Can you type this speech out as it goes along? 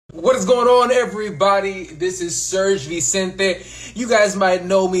What is going on, everybody? This is Serge Vicente. You guys might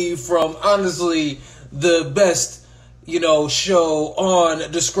know me from, honestly, the best, show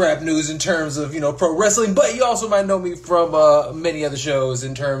on the Scrap News in terms of, pro wrestling. But you also might know me from many other shows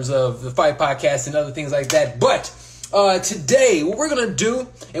in terms of the Fight Podcast and other things like that. But today, what we're going to do,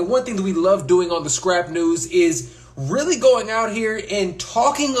 and one thing that we love doing on the Scrap News, is really going out here and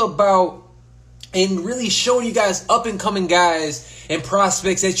talking about and really showing you guys up-and-coming guys and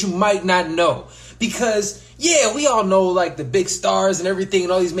prospects that you might not know. Because, yeah, we all know, like, the big stars and everything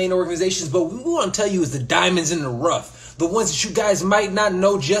and all these main organizations, but what we want to tell you is the diamonds in the rough, the ones that you guys might not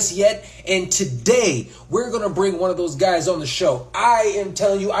know just yet. And today, we're going to bring one of those guys on the show. I am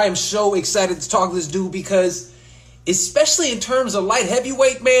telling you, I am so excited to talk to this dude because, especially in terms of light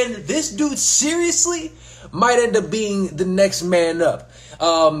heavyweight, man, this dude seriously might end up being the next man up.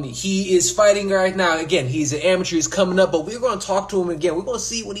 He is fighting right now. Again, he's an amateur. He's coming up, but we're going to talk to him again. We're going to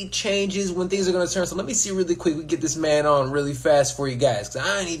see when he changes, when things are going to turn. So let me see really quick. We get this man on really fast for you guys, because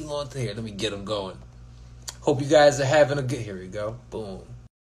I ain't even going to here. Let me get him going. Hope you guys are having a good... Here we go. Boom.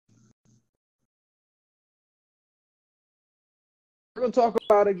 We're going to talk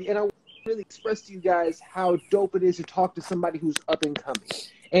about it, and I want to really express to you guys how dope it is to talk to somebody who's up and coming.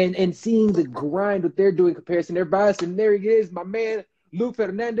 And seeing the grind that they're doing in comparison to everybody else. And there he is, my man, Luke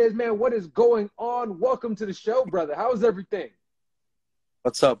Fernandez. Man, what is going on? Welcome to the show, brother. How's everything?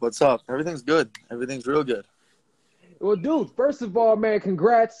 What's up? What's up? Everything's good. Everything's real good. Well, dude, first of all, man,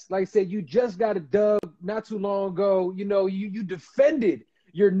 congrats. Like I said, you just got a dub not too long ago. You defended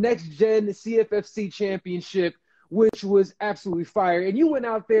your NextGen CFFC Championship, which was absolutely fire. And you went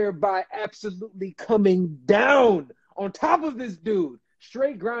out there by absolutely coming down on top of this dude.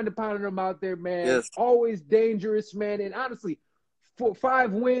 Straight ground and pounding him out there, man. Yes. Always dangerous, man. And honestly,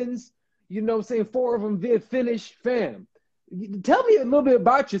 5 wins, 4 of them did finish, fam. Tell me a little bit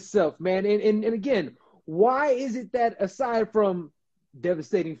about yourself, man. And again, why is it that aside from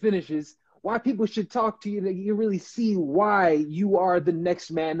devastating finishes, why people should talk to you, that you really see why you are the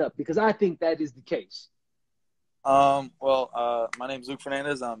next man up? Because I think that is the case. My name's Luke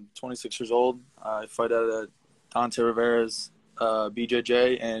Fernandez. I'm 26 years old. I fight at Dante Rivera's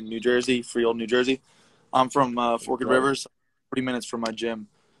BJJ in New Jersey, Freehold, New Jersey. I'm from Forked Rivers, 40 minutes from my gym.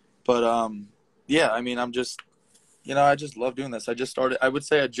 But, I'm just, I just love doing this. I would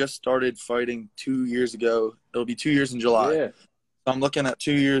say I just started fighting 2 years ago. It'll be 2 years in July. Yeah. So I'm looking at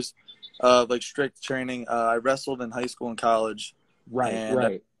 2 years of, strict training. I wrestled in high school and college.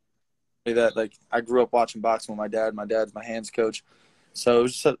 Right. I grew up watching boxing with my dad. My dad's my hands coach. So it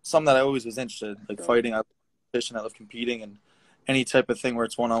was just something that I always was interested in, fighting. I love competition. I love competing and any type of thing where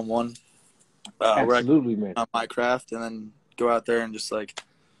it's one-on-one. Absolutely, man. On my craft, and then go out there and just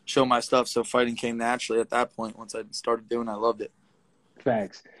show my stuff. So fighting came naturally at that point. Once I started doing it, I loved it.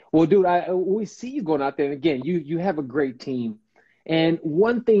 Facts. Well, dude, we see you going out there, and again, you have a great team. And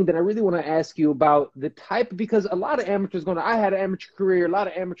one thing that I really want to ask you about the type, because a lot of amateurs I had an amateur career. A lot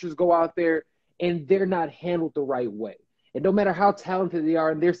of amateurs go out there and they're not handled the right way. And no matter how talented they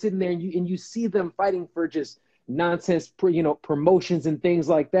are, and they're sitting there and you see them fighting for just nonsense, promotions and things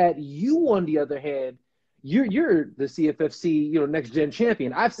like that. You, on the other hand, you're the CFFC, NextGen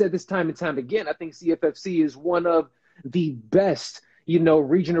champion. I've said this time and time again. I think CFFC is one of the best,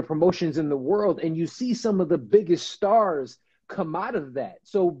 regional promotions in the world. And you see some of the biggest stars come out of that.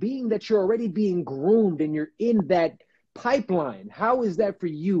 So being that you're already being groomed and you're in that pipeline, how is that for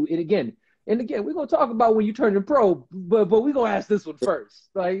you? And again, we're going to talk about when you turn to pro, but we're going to ask this one first.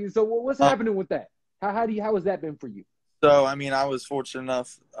 So what's happening with that? How has that been for you? So, I was fortunate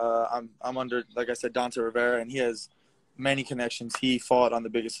enough. I'm under, like I said, Dante Rivera, and he has many connections. He fought on the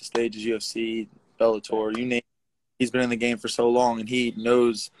biggest stages, UFC, Bellator, you name it. He's been in the game for so long, and he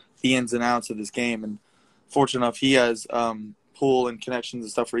knows the ins and outs of this game. And fortunate enough, he has pull and connections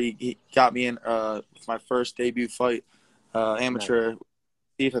and stuff where he got me in with my first debut fight, amateur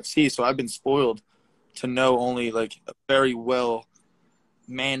CFFC. So I've been spoiled to know only a very well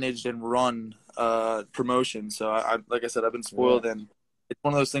managed and run promotion. So I like I said, I've been spoiled, and it's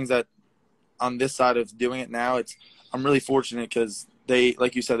one of those things that on this side of doing it now, I'm really fortunate because they,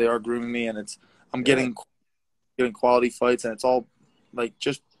 like you said, they are grooming me, and I'm getting quality fights, and it's all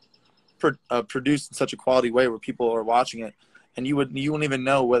just produced in such a quality way where people are watching it, and you wouldn't even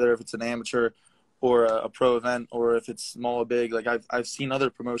know whether if it's an amateur or a pro event or if it's small or big. I've seen other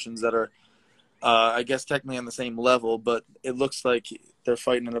promotions that are I guess technically on the same level, but it looks like they're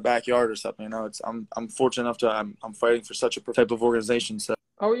fighting in the backyard or something. I'm fortunate enough to I'm fighting for such a type of organization. So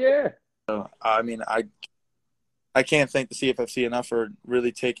I can't thank the CFFC enough for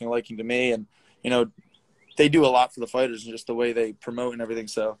really taking a liking to me, and they do a lot for the fighters and just the way they promote and everything.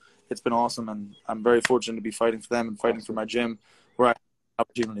 So it's been awesome, and I'm very fortunate to be fighting for them and fighting for my gym where I have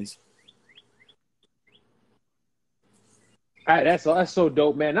opportunities. All right, that's so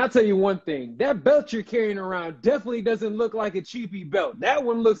dope, man. I'll tell you one thing. That belt you're carrying around definitely doesn't look like a cheapy belt. That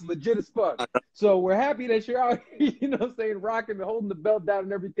one looks legit as fuck. So we're happy that you're out here, you know what I'm saying, rocking and holding the belt down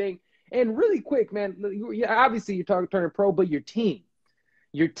and everything. And really quick, man, obviously you're turning pro, but your team,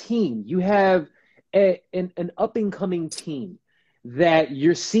 you have an up-and-coming team that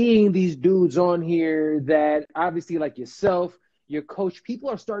you're seeing these dudes on here that obviously like yourself, your coach, people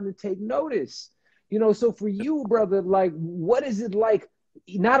are starting to take notice. You know, so for you, brother, like, what is it like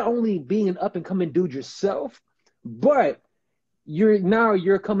not only being an up-and-coming dude yourself, but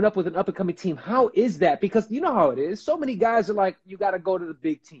you're coming up with an up-and-coming team. How is that? Because you know how it is. So many guys are like, you got to go to the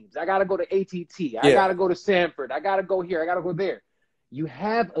big teams. I got to go to ATT. I got to go to Sanford. I got to go here. I got to go there. You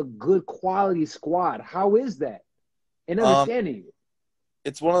have a good quality squad. How is that? And understanding it.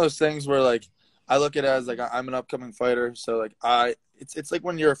 It's one of those things where, like, I look at it as, like, I'm an upcoming fighter. So, like, it's like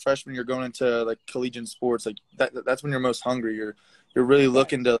when you're a freshman, you're going into, like, collegiate sports. Like, that's when you're most hungry. You're really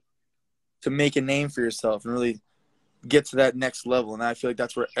looking to make a name for yourself and really get to that next level. And I feel like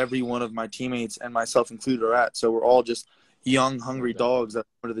that's where every one of my teammates and myself included are at. So we're all just young, hungry dogs that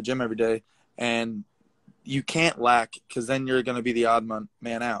go to the gym every day. And you can't lack, because then you're going to be the odd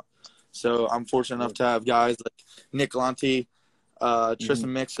man out. So I'm fortunate enough to have guys like Nick Dante, Tristan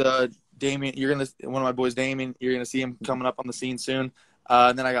Mixa, Damien. One of my boys, Damien, you're going to see him coming up on the scene soon.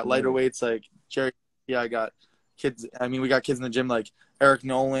 And then I got lighter weights like Jerry. Yeah, I got kids. I mean, we got kids in the gym like Eric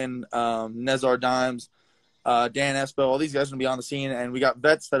Nolan, Nezar Dimes, Dan Espo. All these guys are going to be on the scene. And we got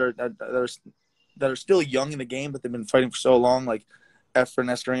vets that are still young in the game, but they've been fighting for so long, like Efren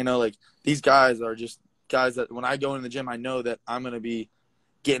Estorino. Like, these guys are just guys that when I go in the gym, I know that I'm going to be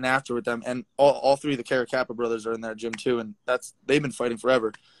getting after with them. And all three of the Caracappa brothers are in that gym too, and they've been fighting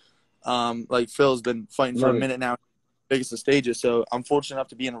forever. Like Phil's been fighting for a minute now, biggest of stages. So I'm fortunate enough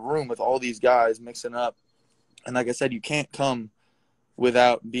to be in a room with all these guys mixing up. And like I said, you can't come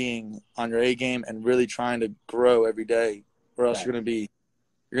without being on your A game and really trying to grow every day, or else you're gonna be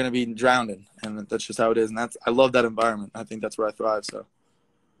drowning. And that's just how it is. And I love that environment. I think that's where I thrive. So,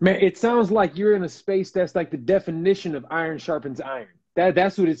 man, it sounds like you're in a space that's like the definition of iron sharpens iron.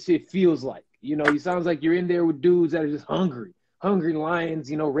 That's what it feels like. You know, it sounds like you're in there with dudes that are just hungry lions,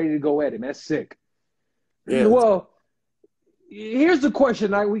 you know, ready to go at him. That's sick. Yeah. Well, here's the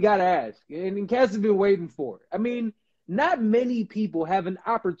question we got to ask, and Cass has been waiting for it. I mean, not many people have an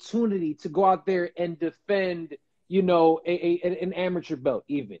opportunity to go out there and defend, you know, an amateur belt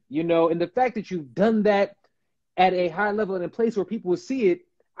even, you know, and the fact that you've done that at a high level in a place where people will see it,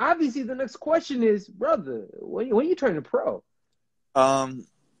 obviously the next question is, brother, when you turning pro? All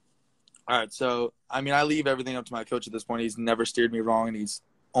right, so, I mean, I leave everything up to my coach at this point. He's never steered me wrong, and he's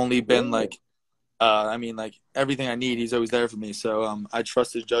only been, like, everything I need, he's always there for me. So I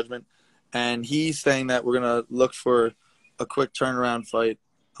trust his judgment. And he's saying that we're going to look for a quick turnaround fight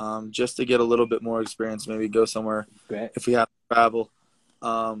just to get a little bit more experience, maybe go somewhere if we have to travel.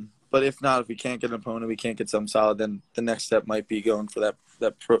 But if not, if we can't get an opponent, we can't get something solid, then the next step might be going for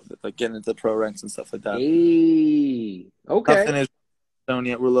that pro, like getting into the pro ranks and stuff like that. Hey, okay. Nothing is done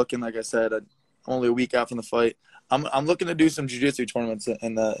yet. We're looking, like I said, only a week out from the fight. I'm looking to do some jiu-jitsu tournaments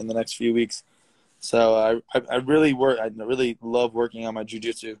in the next few weeks. So I really love working on my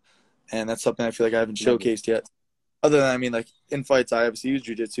jiu-jitsu, and that's something I feel like I haven't showcased yet. Other than, I mean, like in fights, I obviously use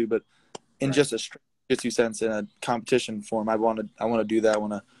jiu-jitsu, but in just a straight jiu-jitsu sense, in a competition form, I want to do that. I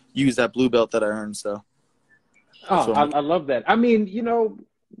want to use that blue belt that I earned. So, I love that. I mean, you know,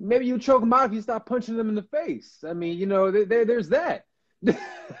 maybe you choke them out if you stop punching them in the face. I mean, you know, there's that. Hang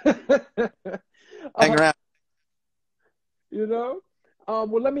around. You know.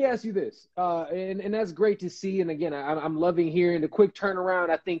 Well, let me ask you this, and that's great to see. And again, I'm loving hearing the quick turnaround.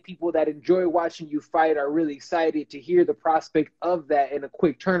 I think people that enjoy watching you fight are really excited to hear the prospect of that in a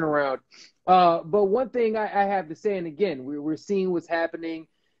quick turnaround. But one thing I have to say, and again, we're seeing what's happening,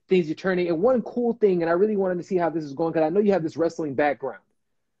 things are turning. And one cool thing, and I really wanted to see how this is going because I know you have this wrestling background.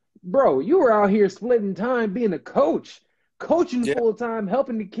 Bro, you were out here splitting time being a coach, coaching full time,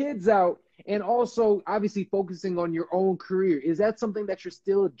 helping the kids out. And also, obviously, focusing on your own career. Is that something that you're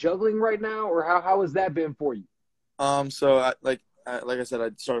still juggling right now, or how has that been for you? So, like I said, I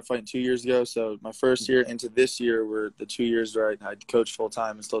started fighting 2 years ago. So my first year into this year were the 2 years where I coached full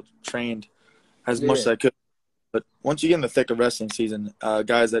time and still trained as much as I could. But once you get in the thick of wrestling season,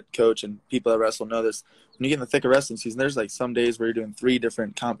 guys that coach and people that wrestle know this. When you get in the thick of wrestling season, there's like some days where you're doing 3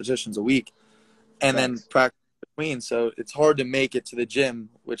 different competitions a week, and then practice between. So it's hard to make it to the gym,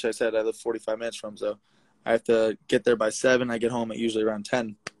 which I said I live 45 minutes from. So I have to get there by 7. I get home at usually around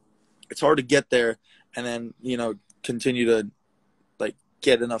 10. It's hard to get there and then, continue to, like,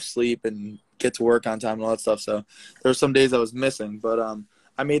 get enough sleep and get to work on time and all that stuff. So there were some days I was missing. But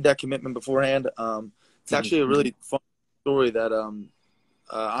I made that commitment beforehand. It's actually a really fun story that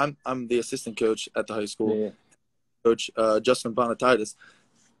I'm the assistant coach at the high school. Yeah. Coach Justin Bonatitis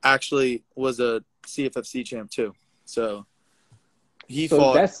actually was a CFFC champ too. So he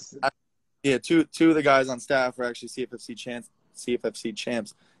fought. Two of the guys on staff were actually CFFC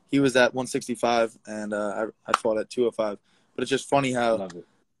champs. He was at 165, and I fought at 205. But it's just funny how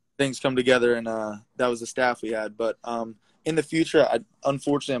things come together, and that was the staff we had. But in the future,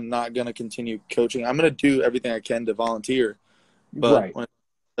 unfortunately, I'm not going to continue coaching. I'm going to do everything I can to volunteer. But when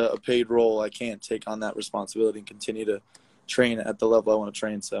it's a paid role, I can't take on that responsibility and continue to train at the level I want to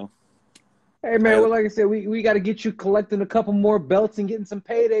train. So. Hey, man, well, like I said, we got to get you collecting a couple more belts and getting some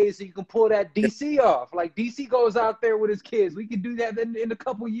paydays so you can pull that DC off. Like, DC goes out there with his kids. We can do that in a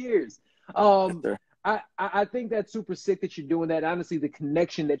couple years. I think that's super sick that you're doing that. Honestly, the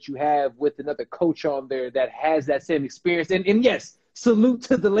connection that you have with another coach on there that has that same experience. And yes, salute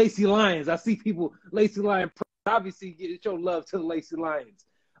to the Lacey Lions. I see people, Lacey Lion, obviously, show love to the Lacey Lions.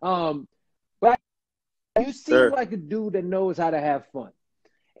 But you seem like a dude that knows how to have fun.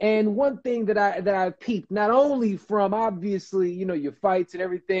 And one thing that I peeped, not only from obviously, your fights and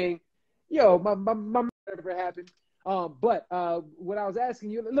everything, my never happened. But what I was asking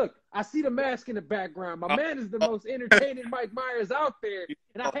you, look, I see the mask in the background. My man is the most entertaining Mike Myers out there.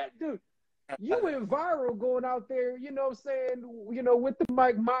 And dude, you went viral going out there, with the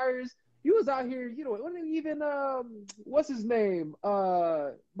Mike Myers. You was out here, wasn't even what's his name?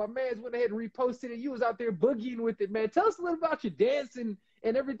 My man's went ahead and reposted it. You was out there boogieing with it, man. Tell us a little about your dancing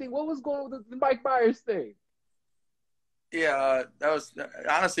and everything. What was going on with the Mike Myers thing? Yeah, that was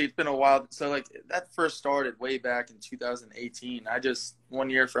honestly, it's been a while. So like that first started way back in 2018. I just one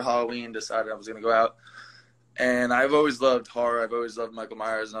year for Halloween decided I was gonna go out, and I've always loved horror. I've always loved Michael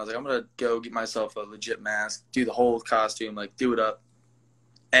Myers, and I was like, I'm gonna go get myself a legit mask, do the whole costume, like do it up.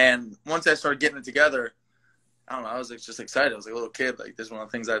 And once I started getting it together, I don't know, I was just excited. I was like a little kid. Like this is one of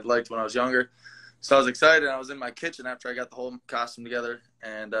the things I liked when I was younger. So I was excited. I was in my kitchen after I got the whole costume together,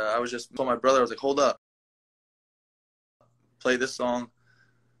 and I was just told my brother, I was like, hold up. Play this song,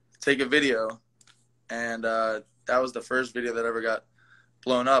 take a video, and that was the first video that ever got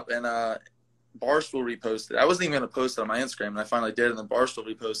blown up. And Barstool reposted. I wasn't even going to post it on my Instagram, and I finally did, and then Barstool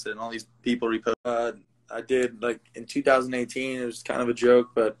reposted, and all these people reposted. I did, like, in 2018. It was kind of a joke,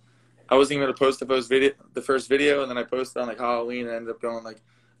 but I wasn't even going to post the first video, and then I posted on, like, Halloween, and ended up going, like,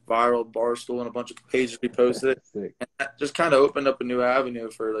 viral. Barstool and a bunch of pages reposted it. And that just kind of opened up a new avenue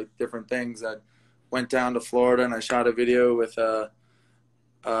for, like, different things. I went down to Florida, and I shot a video with one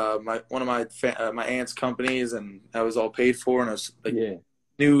of my aunt's companies, and that was all paid for, and it was, like,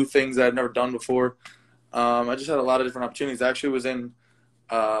 new things that I'd never done before. I just had a lot of different opportunities. I actually was in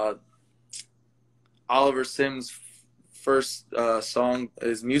Oliver Sims' first song,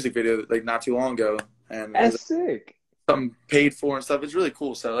 his music video, like not too long ago, and that's sick. Something paid for and stuff. It's really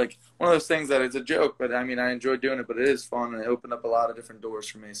cool. So like one of those things that it's a joke, but I mean I enjoy doing it, but it is fun, and it opened up a lot of different doors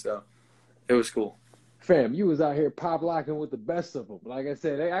for me. So it was cool. Fam, you was out here pop locking with the best of them. Like I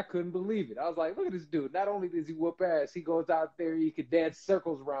said, I couldn't believe it. I was like, look at this dude. Not only does he whoop ass, he goes out there, he could dance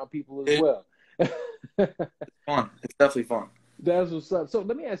circles around people as well. It's fun. It's definitely fun. That's what's up. So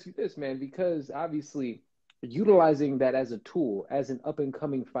let me ask you this, man, because obviously utilizing that as a tool, as an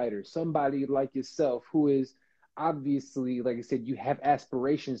up-and-coming fighter, somebody like yourself who is obviously, like I said, you have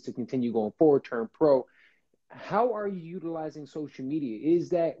aspirations to continue going forward, turn pro. How are you utilizing social media? Is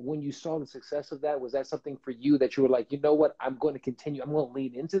that when you saw the success of that, was that something for you that you were like, you know what, I'm going to continue, I'm going to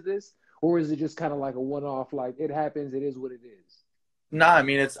lean into this? Or is it just kind of like a one-off, like it happens, it is what it is? No, I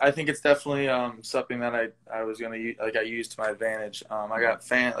mean, I think it's definitely something that I was gonna use, like I used to my advantage. I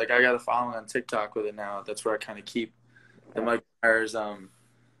got a following on TikTok with it now. That's where I kind of keep the Mike Myers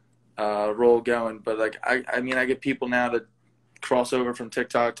role going. But like I mean, I get people now to cross over from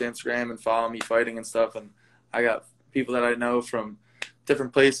TikTok to Instagram and follow me fighting and stuff. And I got people that I know from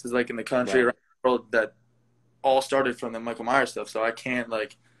different places, like in the country, around the world, that all started from the Michael Myers stuff. So I can't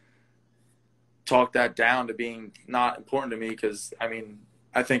like talk that down to being not important to me, because I mean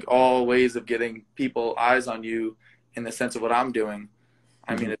I think all ways of getting people eyes on you in the sense of what I'm doing,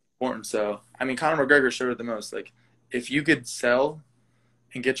 I mean it's important. So I mean Conor McGregor showed it the most. Like if you could sell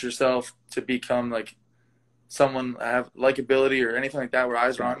and get yourself to become like someone have likability or anything like that where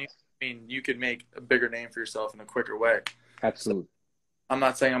eyes are on you, I mean you could make a bigger name for yourself in a quicker way. Absolutely. So, I'm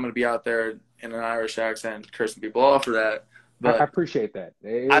not saying I'm going to be out there in an Irish accent cursing people off for that, but I appreciate that.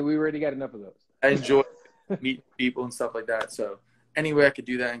 We already got enough of those. I enjoy it. meet people and stuff like that. So any way I could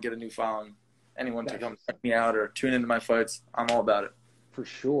do that and get a new following, anyone to come check me out or tune into my fights, I'm all about it. For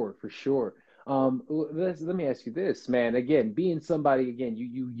sure, for sure. Let me ask you this, man. Again, being somebody, again,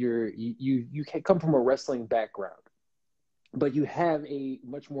 you come from a wrestling background, but you have a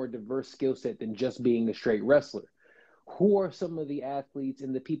much more diverse skill set than just being a straight wrestler. Who are some of the athletes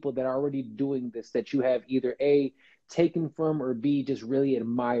and the people that are already doing this that you have either A, taken from, or B, just really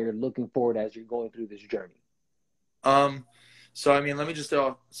admired looking forward as you're going through this journey? So, I mean, let me just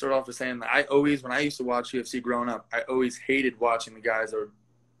start off with saying that when I used to watch UFC growing up, I always hated watching the guys that were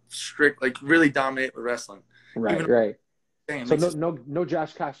strict, like really dominate with wrestling. Right, right. So no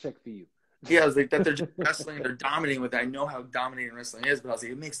Josh Koscheck for you. Yeah, I was like, that they're just wrestling, they're dominating with it. I know how dominating wrestling is, but I was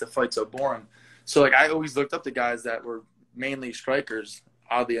like, it makes the fight so boring. So, like, I always looked up to guys that were mainly strikers,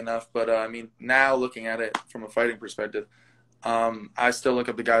 oddly enough. But, I mean, now looking at it from a fighting perspective, I still look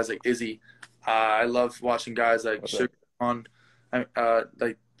up to guys like Izzy. I love watching guys like Sugar on,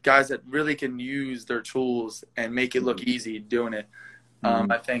 like guys that really can use their tools and make it look easy doing it.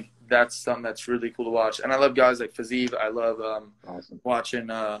 I think that's something that's really cool to watch. And I love guys like Fazeev. I love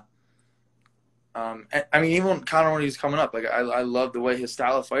watching I mean, even when he was coming up, like I love the way his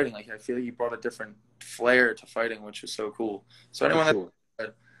style of fighting. Like I feel like he brought a different flair to fighting, which was so cool. So anyone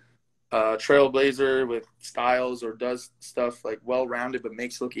that trailblazer with styles or does stuff like well-rounded but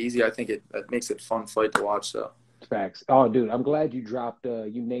makes it look easy, I think that makes it a fun fight to watch. So facts. Oh, dude, I'm glad you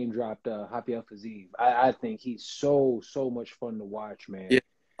name dropped Rafael Fazeev. I think he's so much fun to watch, man. Yeah,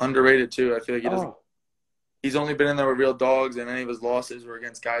 underrated too. I feel like he doesn't. He's only been in there with real dogs, and any of his losses were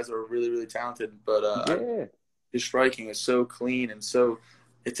against guys that are really, really talented. But his striking is so clean and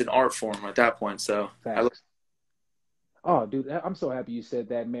it's an art form at that point. So oh, dude, I'm so happy you said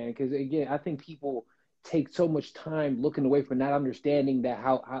that, man. Because again, I think people take so much time looking away from not understanding that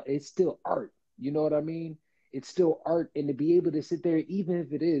how it's still art. You know what I mean? It's still art, and to be able to sit there, even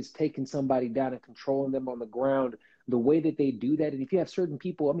if it is taking somebody down and controlling them on the ground, the way that they do that. And if you have certain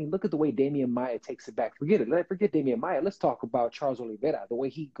people, I mean, look at the way Damian Maia takes it back. Forget Damian Maia. Let's talk about Charles Oliveira. The way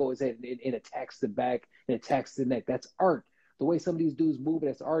he goes in and attacks the back and attacks the neck. That's art. The way some of these dudes move,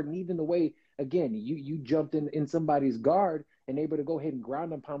 that's art. And even the way, again, you jumped in somebody's guard and able to go ahead and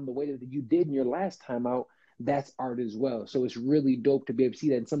ground and pound the way that you did in your last time out, that's art as well. So it's really dope to be able to see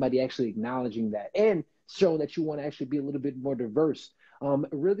that and somebody actually acknowledging that and showing that you want to actually be a little bit more diverse.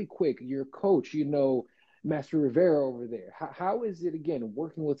 Really quick, your coach, Master Rivera over there. How is it, again,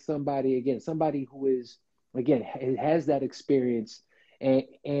 working with somebody who is, again, has that experience, and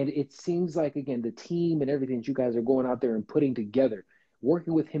it seems like, again, the team and everything that you guys are going out there and putting together,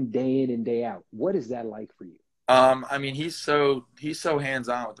 working with him day in and day out. What is that like for you? I mean, he's so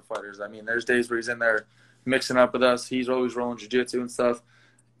hands-on with the fighters. I mean, there's days where he's in there mixing up with us. He's always rolling jiu-jitsu and stuff.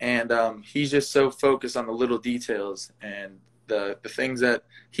 And he's just so focused on the little details and the things that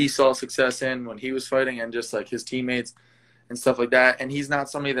he saw success in when he was fighting and just like his teammates and stuff like that. And he's not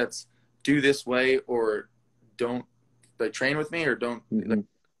somebody that's do this way or don't like train with me or don't like,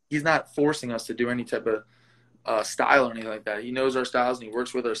 he's not forcing us to do any type of style or anything like that. He knows our styles and he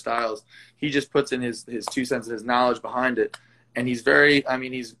works with our styles. He just puts in his 2 cents and his knowledge behind it. And he's very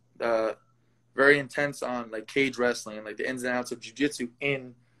intense on like cage wrestling and like the ins and outs of jiu-jitsu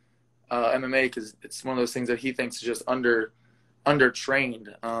in MMA, because it's one of those things that he thinks is just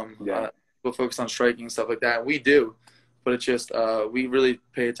under-trained. We'll focus on striking and stuff like that. We do, but it's just we really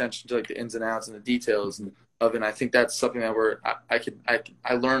pay attention to like the ins and outs and the details of it. And I think that's something that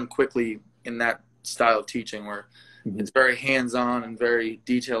I learned quickly in that style of teaching where it's very hands-on and very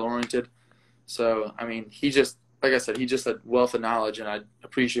detail-oriented. So, I mean, like I said, he's just a wealth of knowledge, and I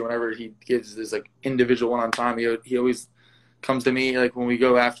appreciate whenever he gives this like individual one-on time. He always comes to me like when we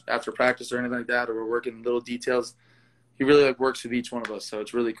go after practice or anything like that, or we're working little details. He really like works with each one of us, so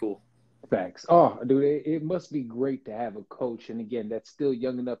it's really cool. Facts. Oh, dude, it must be great to have a coach, and again, that's still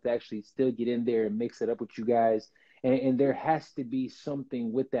young enough to actually still get in there and mix it up with you guys. And there has to be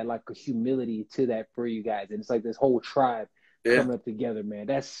something with that, like a humility to that for you guys. And it's like this whole tribe coming up together, man.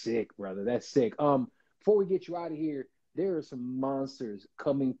 That's sick, brother. That's sick. Before we get you out of here, there are some monsters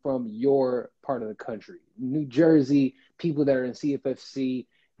coming from your part of the country, New Jersey, people that are in CFFC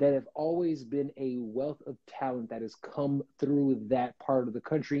that have always been a wealth of talent that has come through that part of the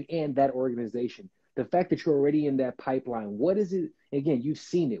country and that organization. The fact that you're already in that pipeline, what is it? Again, you've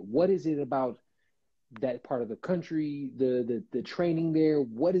seen it. What is it about that part of the country, the training there?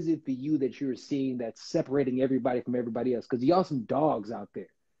 What is it for you that you're seeing that's separating everybody from everybody else? Because y'all some dogs out there.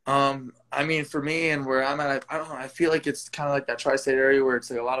 I mean, for me and where I'm at, I don't know. I feel like it's kind of like that tri-state area where it's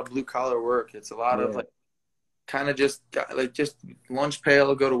like a lot of blue collar work. It's a lot of like kind of just just lunch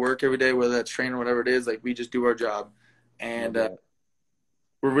pail, go to work every day, whether that's training or whatever it is. Like, we just do our job, and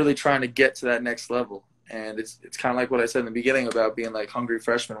we're really trying to get to that next level. And it's kind of like what I said in the beginning about being like hungry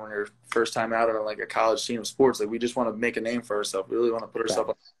freshmen when you're first time out on like a college team of sports. Like, we just want to make a name for ourselves. We really want to put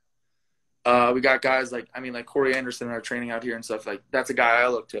ourselves up. We got guys like Corey Anderson in our training out here and stuff. Like, that's a guy I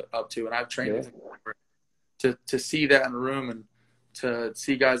look up to, and I've trained with him. To see that in the room and to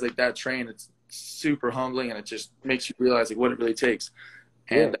see guys like that train, it's super humbling, and it just makes you realize like what it really takes.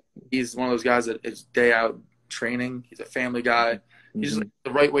 And he's one of those guys that is day out training. He's a family guy. He's just like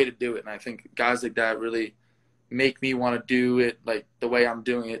the right way to do it. And I think guys like that really make me want to do it like the way I'm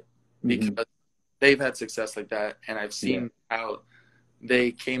doing it, because they've had success like that. And I've seen how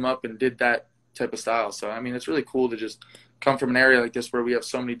they came up and did that type of style. So, I mean, it's really cool to just come from an area like this where we have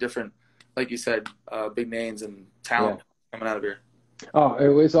so many different, like you said, big names and talent coming out of here. Oh,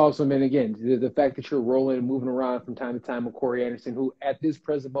 it's awesome. And again, the fact that you're rolling and moving around from time to time with Corey Anderson, who at this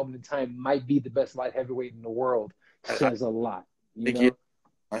present moment in time might be the best light heavyweight in the world, says a lot.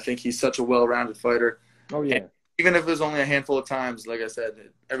 I think he's such a well-rounded fighter. Oh, yeah. And even if it was only a handful of times, like I said,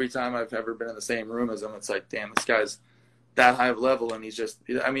 every time I've ever been in the same room as him, it's like, damn, this guy's that high of level. And he's just,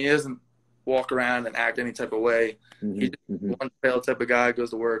 I mean, he doesn't walk around and act any type of way. He's just one trail type of guy,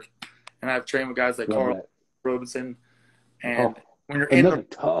 goes to work. And I've trained with guys like Carl Robinson. And when you're in the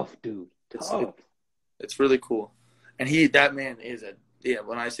tough dude, it's really cool. And that man is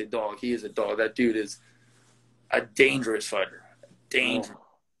when I say dog, he is a dog. That dude is a dangerous fighter. Dangerous.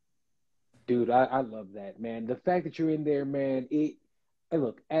 Dude, I love that, man. The fact that you're in there, man,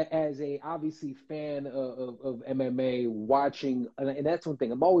 look, as a obviously fan of MMA, watching, and that's one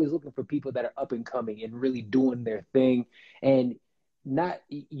thing. I'm always looking for people that are up and coming and really doing their thing. And not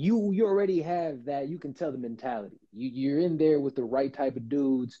you already have that. You can tell the mentality. You're in there with the right type of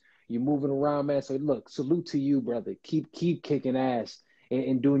dudes. You're moving around, man. So look, salute to you, brother. Keep kicking ass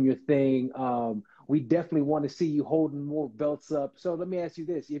and doing your thing. We definitely want to see you holding more belts up. So let me ask you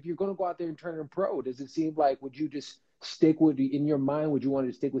this: if you're going to go out there and turn pro, does it seem like would you just stick with, in your mind, would you want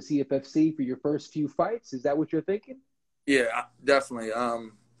to stick with CFFC for your first few fights? Is that what you're thinking? Yeah, definitely.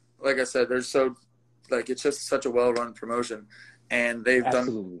 Like I said, it's just such a well-run promotion. And they've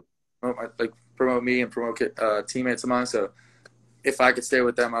promote me and promote teammates of mine. So if I could stay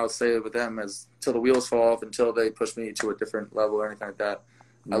with them, I would stay with them till the wheels fall off, until they push me to a different level or anything like that.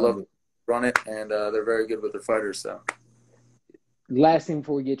 I love to run it, and they're very good with their fighters. So, last thing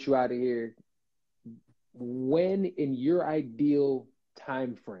before we get you out of here, when in your ideal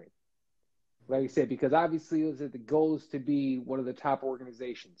time frame, like I said, because obviously the goal is to be one of the top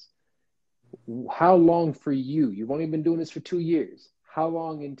organizations. How long for you? You've only been doing this for 2 years. How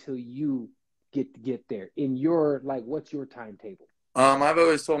long until you get there? In your, like, what's your timetable? I've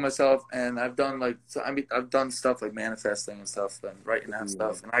always told myself, and I've done I've done stuff like manifesting and stuff and writing down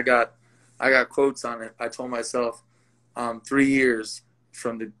stuff. And I got quotes on it. I told myself 3 years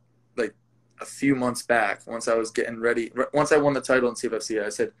from a few months back, once I was getting ready, once I won the title in CFFC, I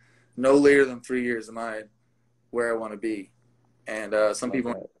said, no later than 3 years am I where I want to be. And some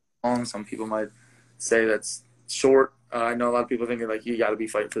people long. Some people might say that's short. I know a lot of people think like you got to be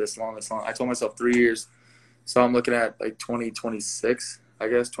fighting for this long. I told myself 3 years, so I'm looking at like 2026, I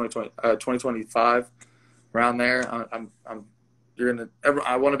guess 2025, around there. I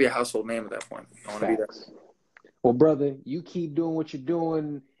want to be a household name at that point. I want to be that. Well, brother, you keep doing what you're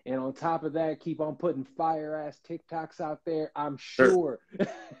doing, and on top of that, keep on putting fire ass TikToks out there. I'm sure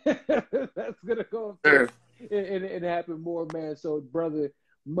that's gonna go and happen more, man. So, brother,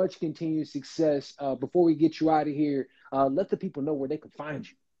 much continued success. Before we get you out of here, let the people know where they can find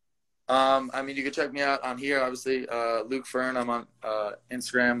you. I mean, you can check me out on here, obviously. Luke Fern. I'm on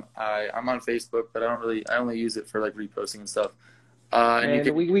Instagram. I'm on Facebook, but I only use it for like reposting and stuff. And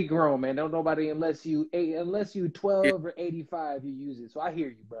we grown, man. Don't nobody unless you 12 or 85, you use it. So I hear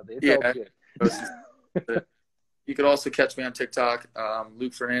you, brother. It's okay. You could also catch me on TikTok,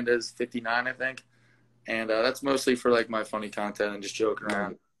 Luke Fernandez 59, I think. And that's mostly for like my funny content and just joking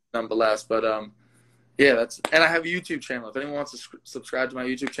around, nonetheless. But and I have a YouTube channel. If anyone wants to subscribe to my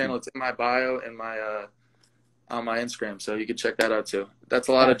YouTube channel, it's in my bio and my on my Instagram, so you can check that out too. That's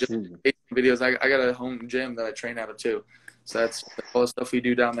a lot of just videos. I got a home gym that I train out of too, so that's all the stuff we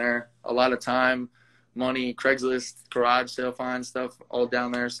do down there. A lot of time, money, Craigslist, garage sale find stuff, all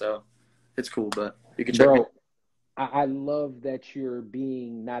down there. So it's cool, but you can check me. I love that you're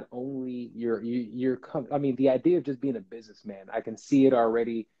being not only I mean, the idea of just being a businessman. I can see it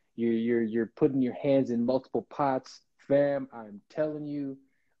already. You're putting your hands in multiple pots, fam. I'm telling you,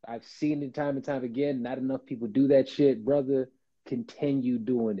 I've seen it time and time again. Not enough people do that shit, brother. Continue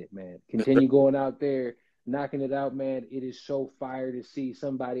doing it, man. Continue going out there, knocking it out, man. It is so fire to see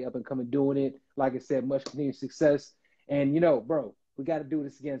somebody up and coming doing it. Like I said, much continued success. And, bro, we got to do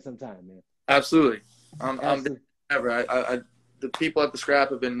this again sometime, man. Absolutely. I'm Absolutely. the people at the scrap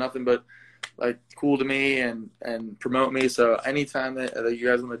have been nothing but like cool to me and promote me. So anytime that you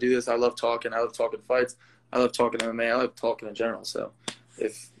guys want to do this, I love talking. I love talking fights. I love talking MMA. I love talking in general. So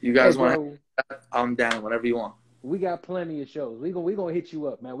if you guys want to, I'm down whenever you want. We got plenty of shows. We gonna hit you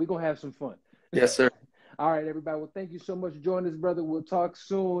up, man. We gonna have some fun. Yes, sir. All right, everybody. Well, thank you so much for joining us, brother. We'll talk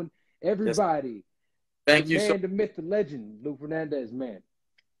soon. Everybody. Yes. Thank you so much. The myth, the legend, Luke Fernandez, man.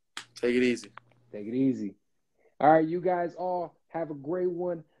 Take it easy. Take it easy. All right, you guys all have a great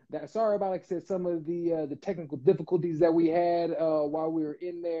one. Sorry about, like I said, some of the technical difficulties that we had while we were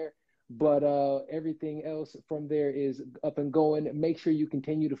in there, but everything else from there is up and going. Make sure you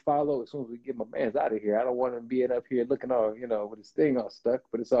continue to follow as soon as we get my man's out of here. I don't want him being up here looking all, with his thing all stuck,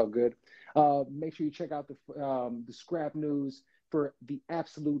 but it's all good. Make sure you check out the Scrap News for the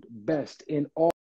absolute best in all.